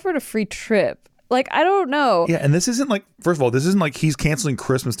got offered a free trip. I don't know. Yeah, and this isn't first of all, this isn't he's canceling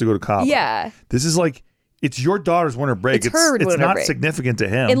Christmas to go to Cabo. Yeah. This is it's your daughter's winter break. It's not significant to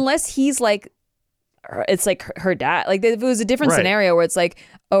him. Unless he's it's her dad. If it was a different scenario where it's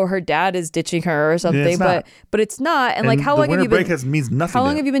her dad is ditching her or something, but it's not. And how long have you been? Means nothing. How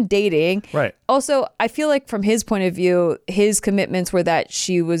long have you been dating? Right. Also, I feel from his point of view, his commitments were that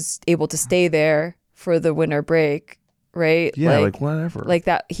she was able to stay there for the winter break. Right? Yeah, whatever.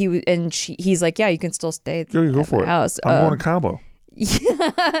 That he's yeah, you can still stay. Go for it. House. I'm going to Cabo.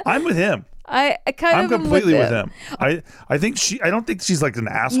 Yeah. I'm with him. I'm completely with him. I don't think she's an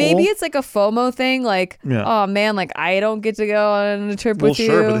asshole. Maybe it's a FOMO thing. Oh man, I don't get to go on a trip with you.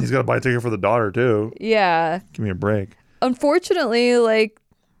 Well, sure, but he's got to buy a ticket for the daughter too. Yeah. Give me a break. Unfortunately,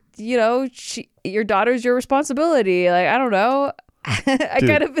 your daughter's your responsibility. I don't know. I'm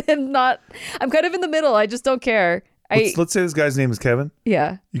kind of in the middle. I just don't care. Let's say this guy's name is Kevin.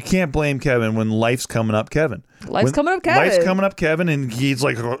 Yeah. You can't blame Kevin when life's coming up, Kevin. Life's coming up, Kevin, and he's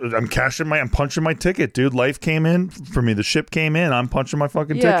I'm punching my ticket, dude. Life came in for me. The ship came in. I'm punching my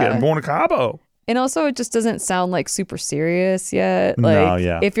fucking ticket. I'm going to Cabo. And also, it just doesn't sound super serious yet. No,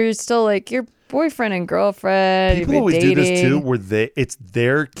 yeah. If you're still your boyfriend and girlfriend, people always do this too, where it's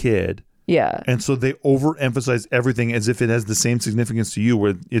their kid. Yeah. And so they overemphasize everything as if it has the same significance to you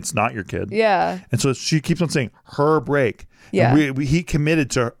where it's not your kid. Yeah. And so she keeps on saying her break. Yeah. And he committed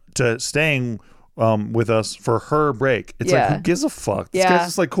to staying with us for her break. It's who gives a fuck? This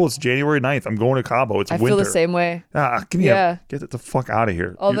guy's just cool, it's January 9th. I'm going to Cabo. It's winter. I feel the same way. Get the fuck out of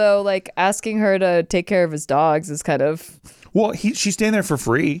here. Although asking her to take care of his dogs is kind of... Well, she's staying there for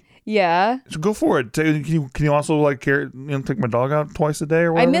free. Yeah. So go for it. Can you also like take my dog out twice a day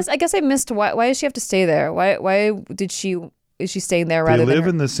or whatever? I guess I missed. Why does she have to stay there? Why is she staying there rather than They live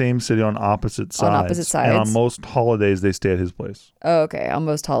in the same city on opposite sides. On opposite sides. And on most holidays, they stay at his place. Oh, okay. On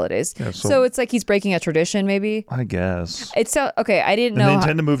most holidays. Yeah, so it's like he's breaking a tradition, maybe? I guess. It's okay. I didn't know. And they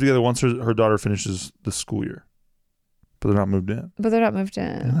intend to move together once her daughter finishes the school year. But they're not moved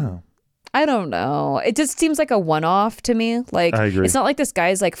in. I don't know. It just seems like a one-off to me. Like, I agree. It's not like this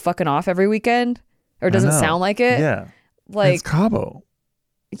guy's like fucking off every weekend, or doesn't sound like it. Yeah. Like, it's Cabo.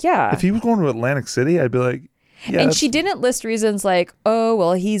 Yeah. If he was going to Atlantic City, I'd be like, yeah. And she didn't list reasons like, oh,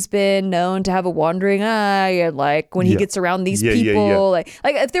 well, he's been known to have a wandering eye, and like when he gets around these people, like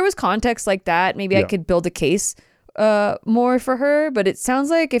if there was context like that, maybe I could build a case more for her. But it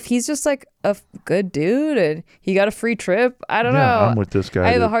sounds like if he's just like a good dude and he got a free trip, I don't know. I'm with this guy.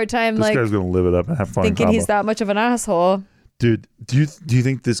 I have a hard time this guy's gonna live it up and have fun. Thinking he's that much of an asshole. Dude, do you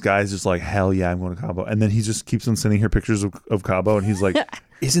think this guy's just like, hell yeah, I'm going to Cabo, and then he just keeps on sending her pictures of Cabo, and he's like,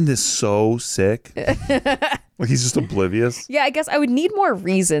 isn't this so sick? Like he's just oblivious. Yeah, I guess I would need more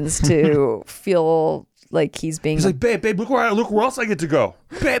reasons to feel like he's like, babe, look where else I get to go.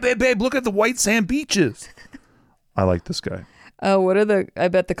 Babe, look at the white sand beaches. I like this guy. I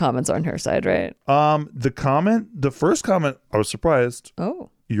bet the comments are on her side, right? The first comment, I was surprised. Oh.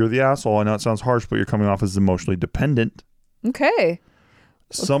 You're the asshole. I know it sounds harsh, but you're coming off as emotionally dependent. Okay.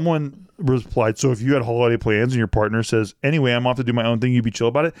 Someone replied, so if you had holiday plans and your partner says, anyway, I'm off to do my own thing, you'd be chill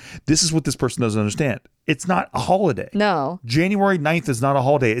about it. This is what this person doesn't understand. It's not a holiday. No. January 9th is not a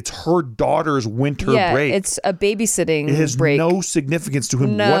holiday. It's her daughter's winter break. It's a babysitting break. It has no significance to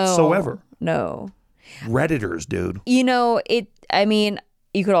him whatsoever. No. Redditors, dude. You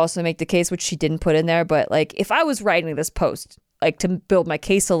could also make the case, which she didn't put in there, but like if I was writing this post, like to build my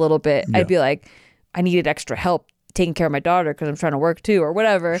case a little bit, I'd be like, I needed extra help taking care of my daughter because I'm trying to work too or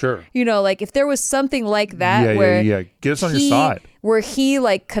whatever. Sure. Like if there was something like that where get us on your side. Where he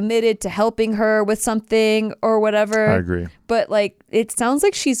like committed to helping her with something or whatever. I agree. But like it sounds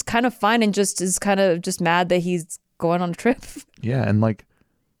like she's kind of fine and is kind of just mad that he's going on a trip. Yeah, and like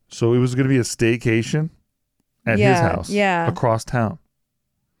so it was going to be a staycation at his house across town.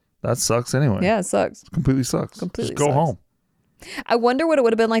 That sucks anyway. Yeah, it sucks. It completely sucks. Just go home. I wonder what it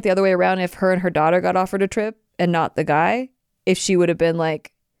would have been like the other way around if her and her daughter got offered a trip and not the guy. If she would have been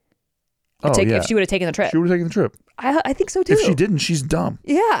like, if she would have taken the trip. She would have taken the trip. I think so too. If she didn't, she's dumb.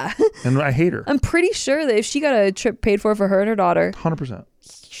 Yeah. And I hate her. I'm pretty sure that if she got a trip paid for her and her daughter, 100%.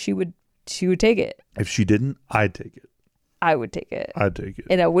 She would take it. If she didn't, I'd take it. I would take it. I'd take it.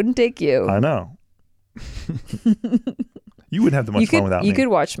 And I wouldn't take you. I know. You wouldn't have that much fun without me. You could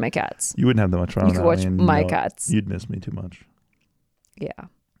watch my cats. You wouldn't have that much fun without me. You could watch my cats. You'd miss me too much. Yeah.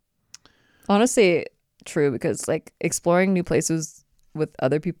 Honestly, true, because like exploring new places with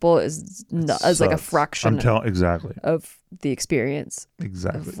other people is like a fraction exactly of the experience.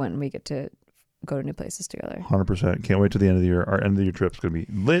 Exactly. Of when we get to go to new places together. 100%. Can't wait till the end of the year. Our end of the year trip's going to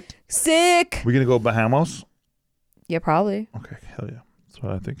be lit. Sick. We're going to go Bahamas? Yeah, probably. Okay. Hell yeah. That's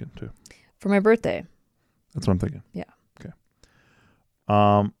what I'm thinking too. For my birthday. That's what I'm thinking. Yeah. Okay.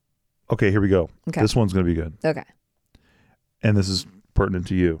 Okay, here we go. Okay. This one's going to be good. Okay. And this is pertinent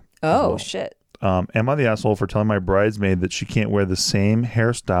to you. Oh, shit. Am I the asshole for telling my bridesmaid that she can't wear the same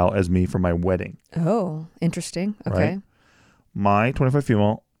hairstyle as me for my wedding? Oh, interesting. Okay. Right? My 25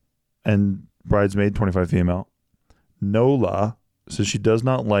 female and bridesmaid 25 female, Nola, says she does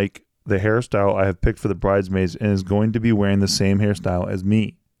not like the hairstyle I have picked for the bridesmaids and is going to be wearing the same hairstyle as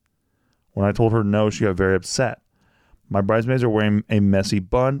me. When I told her no, she got very upset. My bridesmaids are wearing a messy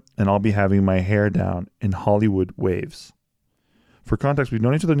bun, and I'll be having my hair down in Hollywood waves. For context, we've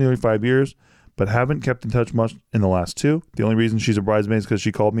known each other nearly 5 years, but haven't kept in touch much in the last 2. The only reason she's a bridesmaid is because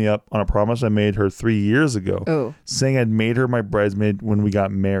she called me up on a promise I made her 3 years ago, saying I'd made her my bridesmaid when we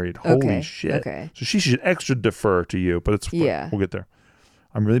got married. Holy shit. Okay. So she should extra defer to you, but it's fine. Yeah. We'll get there.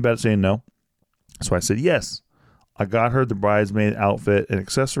 I'm really bad at saying no, so I said yes. I got her the bridesmaid outfit and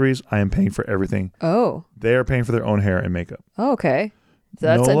accessories. I am paying for everything. Oh. They are paying for their own hair and makeup. Oh, okay.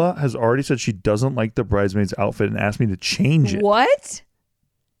 So Nola has already said she doesn't like the bridesmaid's outfit and asked me to change it. What?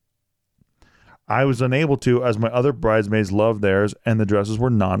 I was unable to, as my other bridesmaids loved theirs and the dresses were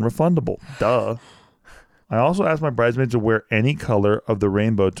non-refundable. Duh. I also asked my bridesmaids to wear any color of the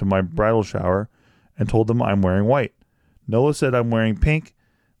rainbow to my bridal shower and told them I'm wearing white. Nola said I'm wearing pink.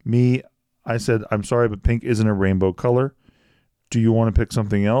 I said, I'm sorry, but pink isn't a rainbow color. Do you want to pick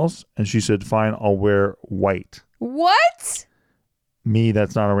something else? And she said, fine, I'll wear white. What?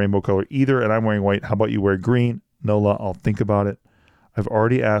 That's not a rainbow color either, and I'm wearing white. How about you wear green? Nola, I'll think about it. I've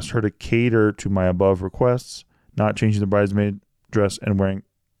already asked her to cater to my above requests. not changing the bridesmaid dress and wearing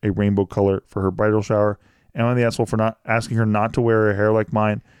a rainbow color for her bridal shower, and I'm the asshole for not asking her not to wear her hair like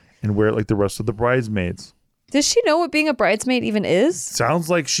mine and wear it like the rest of the bridesmaids. Does she know what being a bridesmaid even is? Sounds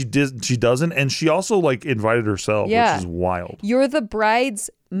like she doesn't, and she also like invited herself, which is wild. You're the bride's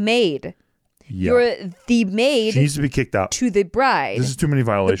maid. Yeah. You're the maid. She needs to be kicked out. To the bride. This is too many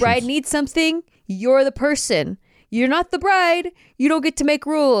violations. The bride needs something. You're the person. You're not the bride. You don't get to make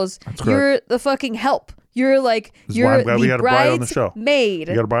rules. That's You're the fucking help. You're like, you're the bride's maid. We got a bride on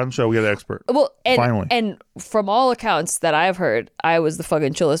the show. We got an expert. Well, finally. And from all accounts that I've heard, I was the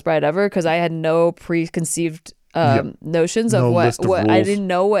fucking chillest bride ever because I had no preconceived notions of what I didn't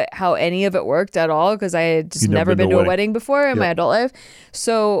know how any of it worked at all because I had just never been to a wedding before in my adult life.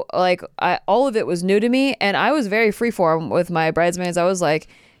 So like all of it was new to me, and I was very freeform with my bridesmaids. I was like,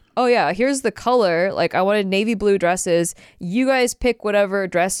 oh yeah, here's the color. Like I wanted navy blue dresses. You guys pick whatever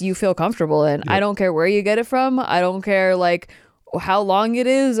dress you feel comfortable in. I don't care where you get it from. I don't care like how long it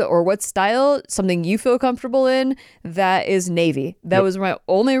is or what style. Something you feel comfortable in. That is navy. That was my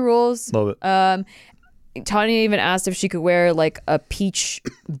only rules. Love it. Tanya even asked if she could wear like a peach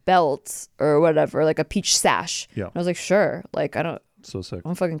belt or whatever, like a peach sash. Yeah. And I was like, sure. Like I don't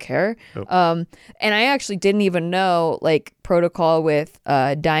fucking care. Yep. And I actually didn't even know like protocol with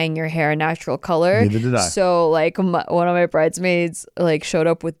dyeing your hair a natural color. Neither did I. So like one of my bridesmaids like showed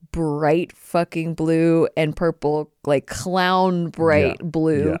up with bright fucking blue and purple, like clown bright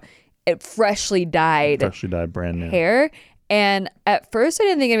blue, it freshly dyed brand new hair. And at first I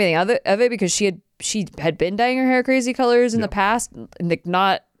didn't think anything of it because she had been dyeing her hair crazy colors in the past, like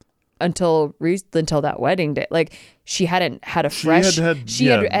not until that wedding day. Like she hadn't had a fresh.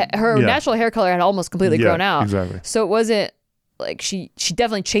 Her natural hair color had almost completely grown out. Exactly. So it wasn't like she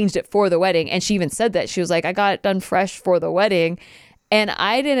definitely changed it for the wedding, and she even said that she was like, I got it done fresh for the wedding, and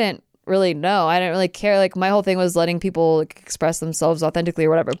I didn't really know. I didn't really care. Like my whole thing was letting people like, express themselves authentically or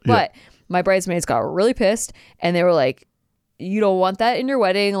whatever. But my bridesmaids got really pissed, and they were like, you don't want that in your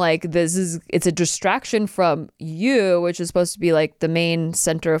wedding. Like it's a distraction from you, which is supposed to be like the main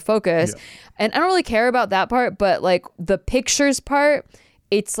center of focus. Yeah. And I don't really care about that part, but like the pictures part,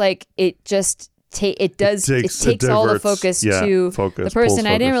 it's like it just takes all the focus to the person.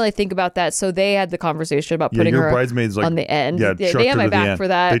 I didn't really think about that, so they had the conversation about putting her bridesmaids on the end. They had my back for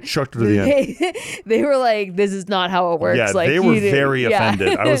that. They chucked her to the end. They were like, "This is not how it works." Yeah, like, they were very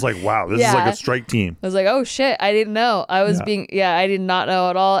offended. I was like, "Wow, this is like a strike team." I was like, "Oh shit, I didn't know." I did not know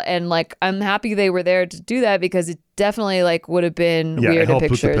at all, and like I'm happy they were there to do that because it definitely like would have been weird in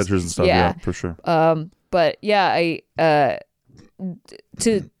pictures. With the pictures and stuff. Yeah, for sure. But yeah,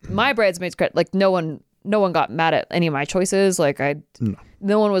 to my bridesmaids' credit, like no one got mad at any of my choices. Like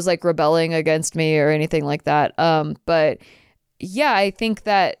no one was like rebelling against me or anything like that. But yeah, I think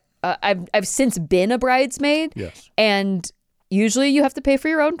that I've since been a bridesmaid. Yes. And usually you have to pay for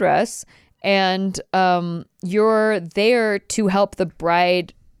your own dress, and you're there to help the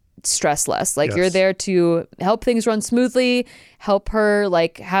bride stress less. Like you're there to help things run smoothly, help her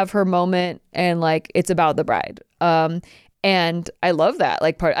like have her moment, and like it's about the bride. And I love that.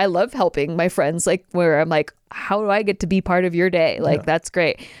 Like I love helping my friends, like where I'm like, how do I get to be part of your day? Like that's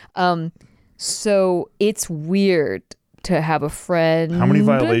great. So it's weird to have a friend. How many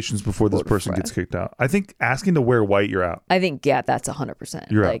violations before this person gets kicked out? I think asking to wear white, you're out. I think that's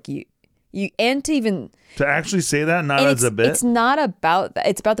 100%. You're like out. You and to even to actually say that, not as a bit. It's not about that.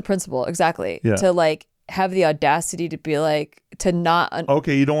 It's about the principle. Exactly. Yeah. To like have the audacity to be like, to not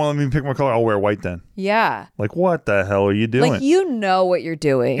okay, you don't want me to pick my color, I'll wear white then. Yeah. Like what the hell are you doing? Like you know what you're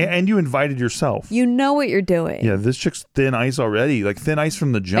doing. And you invited yourself. You know what you're doing. Yeah, this chick's thin ice already. Like thin ice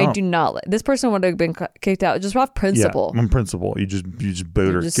from the jump. I do not. This person would have been kicked out just off principle. Yeah, on principle. You just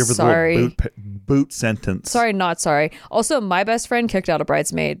boot her. Give her the little boot sentence. Sorry, not sorry. Also, my best friend kicked out a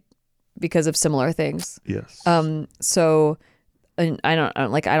bridesmaid because of similar things. Yes. So and I don't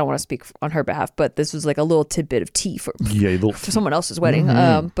want to speak on her behalf, but this was like a little tidbit of tea for someone else's wedding.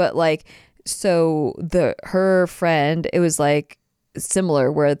 Mm-hmm. But like, so her friend, it was like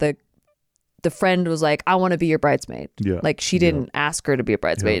similar where the friend was like, I want to be your bridesmaid. Yeah. Like she didn't ask her to be a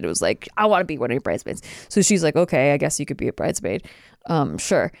bridesmaid. It was like, I want to be one of your bridesmaids. So she's like, okay, I guess you could be a bridesmaid.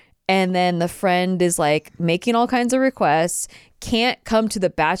 Sure. And then the friend is like making all kinds of requests, can't come to the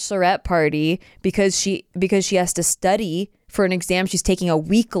bachelorette party because she has to study for an exam she's taking a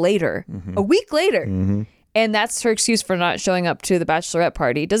week later. Mm-hmm. A week later. Mm-hmm. And that's her excuse for not showing up to the bachelorette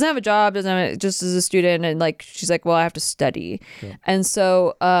party. Doesn't have a job, just as a student. And like, she's like, well, I have to study. Yeah. And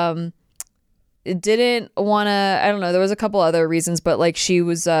so didn't want to, I don't know, there was a couple other reasons, but like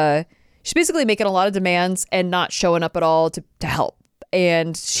she's basically making a lot of demands and not showing up at all to help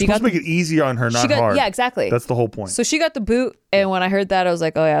And she got to make it easier on her, not hard. Yeah, exactly. That's the whole point. So she got the boot, and when I heard that, I was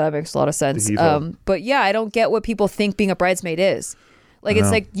like, oh yeah, that makes a lot of sense. But yeah, I don't get what people think being a bridesmaid is. Like,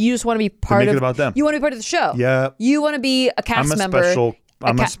 it's like you just want to be part of. About them. You want to be part of the show. Yeah. You want to be a cast member.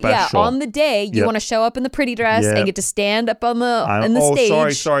 I'm a special. Yeah, on the day, you want to show up in the pretty dress and get to stand up on the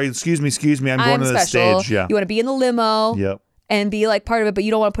stage. Sorry. Excuse me. I'm going to the stage. Yeah. You want to be in the limo. Yep. And be like part of it, but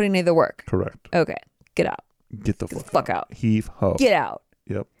you don't want to put in any of the work. Correct. Okay. Get out. Get the fuck out. Heave ho. Get out.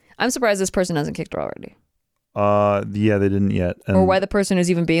 Yep. I'm surprised this person hasn't kicked her already. Yeah, they didn't yet. Or why the person is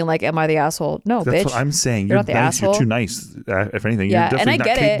even being like, am I the asshole? No, that's bitch. What I'm saying. You're not the nice. asshole. You're too nice. If anything, you're definitely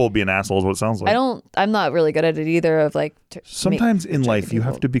not capable of being an asshole is what it sounds like. I'm not really good at it either of like. Sometimes in life you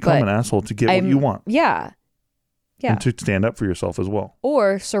have to become an asshole to get what you want. Yeah. Yeah. And to stand up for yourself as well.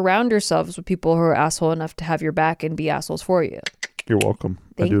 Or surround yourselves with people who are asshole enough to have your back and be assholes for you. You're welcome.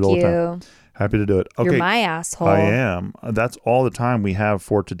 Thank I do it all the time. Happy to do it. Okay. You're my asshole. I am. That's all the time we have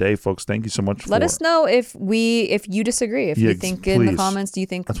for today, folks. Thank you so much. Let us know if you disagree. If you think in the comments, do you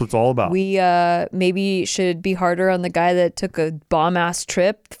think that's what it's all about? We maybe should be harder on the guy that took a bomb ass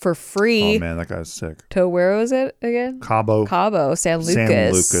trip for free. Oh man, that guy's sick. To where was it again? Cabo, San Lucas.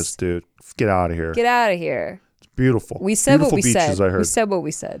 San Lucas, dude. Get out of here. Get out of here. It's beautiful. We said beautiful what we beaches, said. I heard. We said what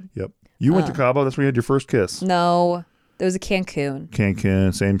we said. Yep. You went to Cabo. That's where you had your first kiss. No. There was a Cancun.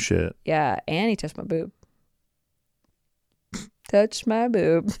 Cancun, same shit. Yeah, and he touched my boob. Touch my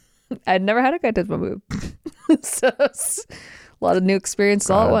boob. I'd never had a guy touch my boob. So it's a lot of new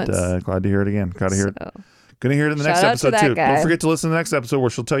experience all at once. Glad to hear it again. Gotta hear it. Gonna hear it in the next episode too. Guy. Don't forget to listen to the next episode where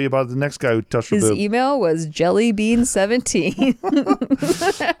she'll tell you about the next guy who touched her boob. His email was jellybean17.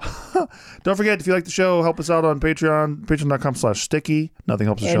 Don't forget, if you like the show, help us out on Patreon, patreon.com/sticky. Nothing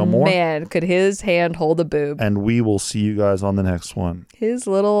helps the show more. Man, could his hand hold a boob? And we will see you guys on the next one. His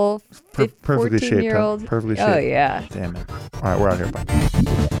little perfectly shaped. Perfectly shaped. Oh yeah. Damn it. All right, we're out here.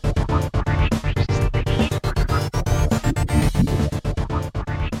 Bye.